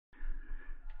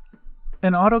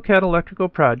An AutoCAD electrical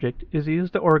project is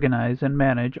used to organize and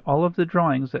manage all of the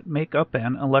drawings that make up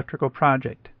an electrical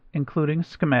project, including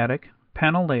schematic,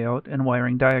 panel layout, and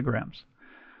wiring diagrams.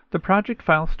 The project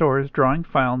file stores drawing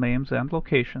file names and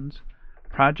locations,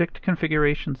 project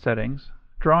configuration settings,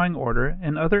 drawing order,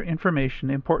 and other information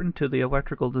important to the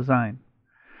electrical design.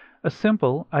 A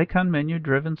simple icon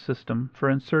menu-driven system for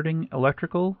inserting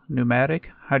electrical,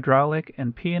 pneumatic, hydraulic,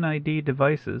 and P&ID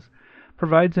devices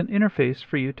provides an interface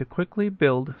for you to quickly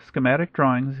build schematic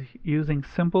drawings using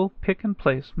simple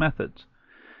pick-and-place methods.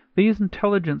 These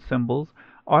intelligent symbols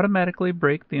automatically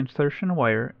break the insertion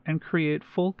wire and create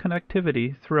full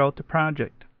connectivity throughout the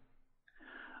project.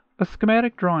 A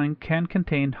schematic drawing can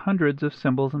contain hundreds of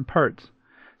symbols and parts.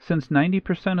 Since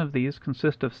 90% of these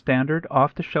consist of standard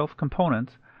off-the-shelf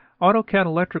components, AutoCAD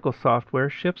electrical software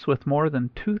ships with more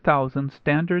than 2,000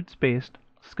 standards-based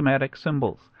schematic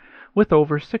symbols, with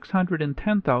over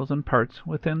 610,000 parts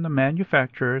within the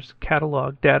manufacturer's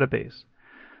catalog database.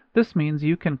 This means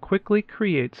you can quickly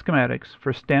create schematics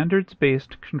for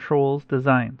standards-based controls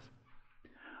designs.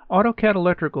 AutoCAD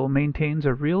Electrical maintains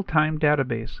a real-time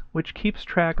database which keeps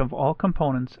track of all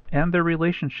components and their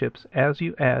relationships as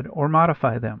you add or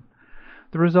modify them.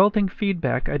 The resulting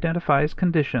feedback identifies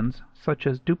conditions such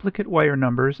as duplicate wire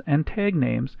numbers and tag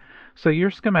names, so your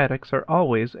schematics are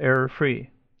always error-free.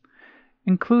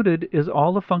 Included is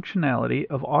all the functionality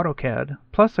of AutoCAD,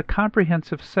 plus a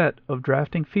comprehensive set of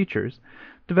drafting features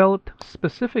developed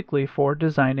specifically for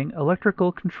designing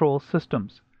electrical control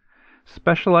systems.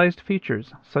 Specialized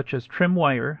features such as trim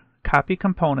wire, copy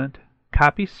component,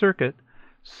 copy circuit,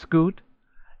 scoot,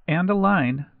 and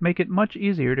align make it much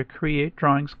easier to create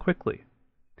drawings quickly.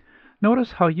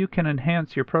 Notice how you can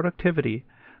enhance your productivity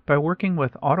by working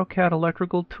with AutoCAD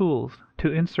electrical tools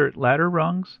to insert ladder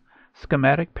rungs,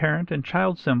 schematic parent and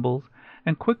child symbols,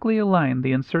 and quickly align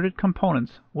the inserted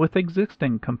components with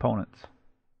existing components.